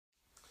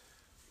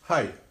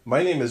Hi,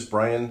 my name is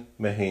Brian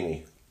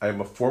Mahaney. I am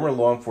a former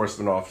law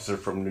enforcement officer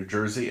from New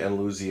Jersey and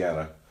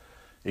Louisiana,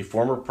 a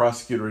former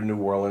prosecutor in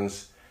New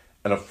Orleans,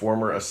 and a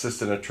former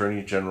assistant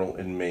attorney general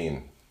in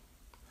Maine.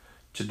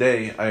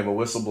 Today, I am a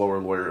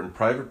whistleblower lawyer in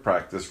private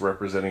practice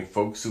representing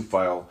folks who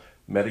file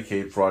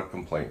Medicaid fraud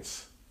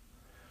complaints.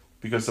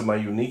 Because of my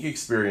unique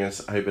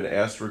experience, I have been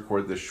asked to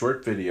record this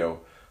short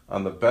video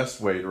on the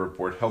best way to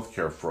report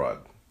healthcare fraud.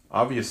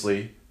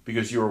 Obviously,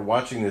 because you are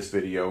watching this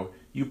video,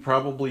 you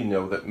probably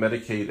know that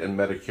Medicaid and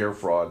Medicare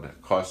fraud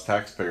cost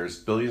taxpayers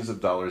billions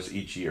of dollars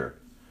each year.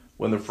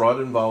 When the fraud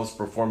involves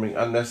performing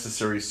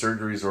unnecessary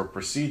surgeries or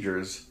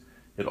procedures,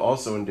 it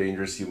also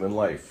endangers human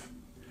life.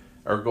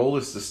 Our goal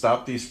is to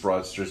stop these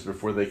fraudsters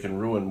before they can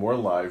ruin more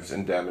lives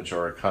and damage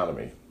our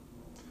economy.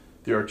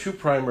 There are two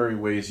primary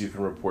ways you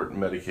can report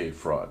Medicaid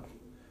fraud.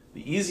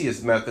 The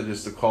easiest method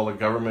is to call a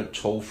government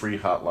toll-free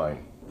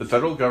hotline. The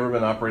federal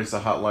government operates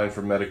a hotline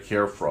for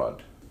Medicare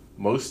fraud.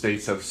 Most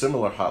states have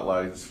similar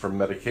hotlines for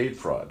Medicaid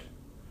fraud.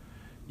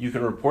 You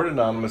can report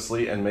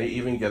anonymously and may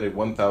even get a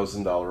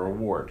 $1,000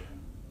 reward.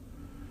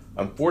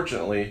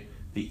 Unfortunately,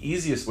 the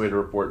easiest way to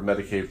report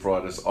Medicaid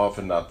fraud is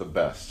often not the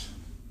best.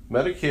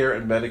 Medicare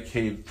and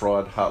Medicaid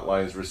fraud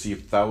hotlines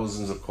receive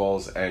thousands of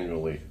calls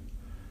annually.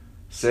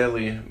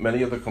 Sadly,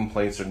 many of the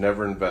complaints are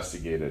never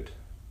investigated.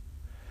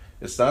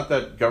 It's not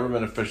that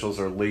government officials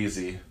are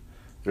lazy,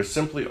 there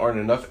simply aren't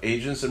enough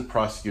agents and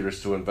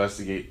prosecutors to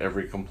investigate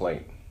every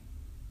complaint.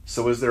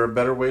 So is there a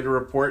better way to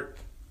report?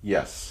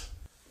 Yes.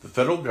 The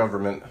federal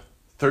government,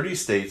 30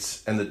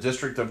 states, and the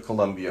District of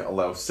Columbia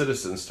allow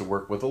citizens to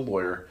work with a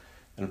lawyer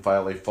and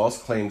file a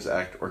False Claims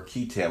Act or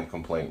qui tam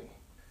complaint.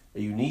 A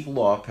unique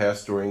law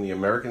passed during the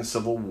American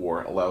Civil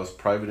War allows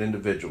private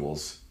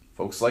individuals,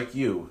 folks like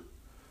you,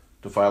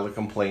 to file a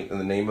complaint in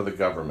the name of the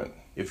government.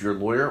 If your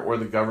lawyer or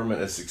the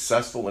government is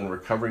successful in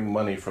recovering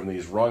money from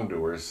these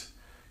wrongdoers,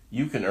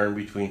 you can earn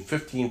between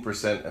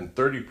 15% and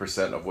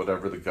 30% of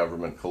whatever the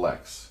government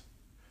collects.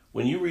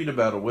 When you read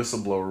about a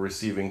whistleblower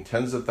receiving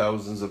tens of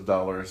thousands of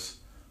dollars,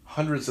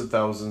 hundreds of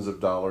thousands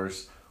of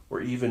dollars, or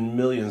even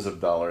millions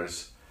of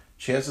dollars,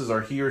 chances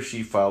are he or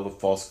she filed a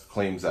False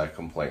Claims Act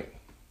complaint.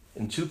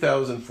 In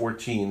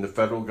 2014, the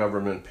federal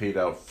government paid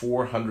out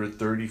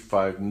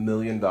 $435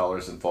 million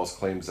in False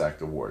Claims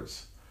Act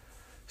awards.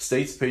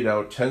 States paid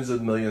out tens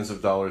of millions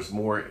of dollars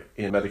more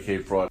in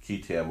Medicaid fraud qui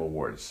tam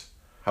awards.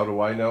 How do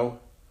I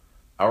know?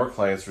 Our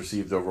clients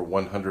received over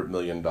 $100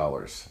 million.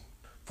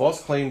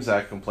 False Claims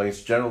Act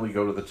complaints generally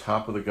go to the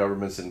top of the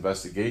government's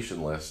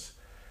investigation list,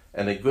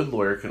 and a good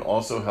lawyer can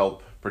also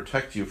help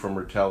protect you from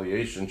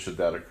retaliation should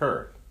that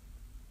occur.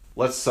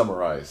 Let's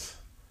summarize.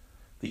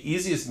 The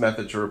easiest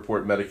method to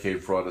report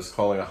Medicaid fraud is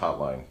calling a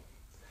hotline.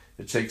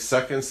 It takes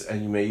seconds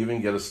and you may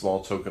even get a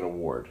small token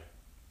award.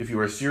 If you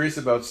are serious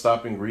about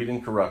stopping greed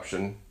and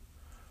corruption,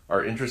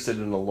 are interested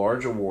in a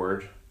large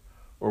award,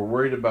 or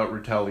worried about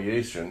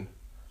retaliation,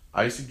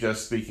 I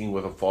suggest speaking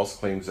with a False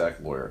Claims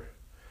Act lawyer.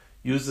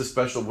 Use the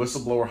special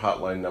whistleblower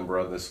hotline number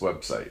on this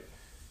website.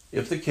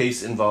 If the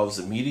case involves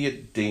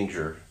immediate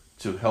danger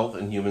to health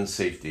and human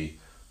safety,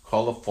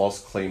 call a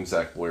False Claims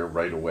Act lawyer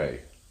right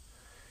away.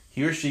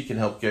 He or she can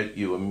help get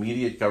you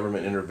immediate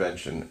government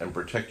intervention and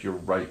protect your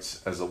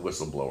rights as a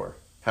whistleblower.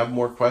 Have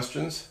more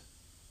questions?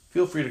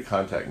 Feel free to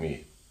contact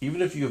me.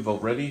 Even if you have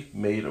already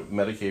made a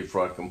Medicaid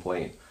fraud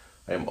complaint,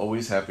 I am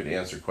always happy to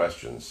answer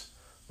questions.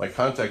 My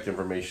contact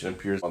information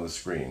appears on the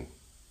screen.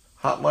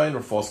 Hotline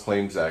or False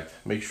Claims Act,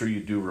 make sure you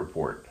do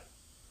report.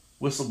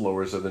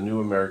 Whistleblowers are the new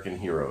American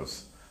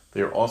heroes.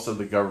 They are also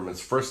the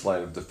government's first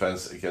line of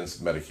defense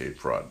against Medicaid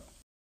fraud.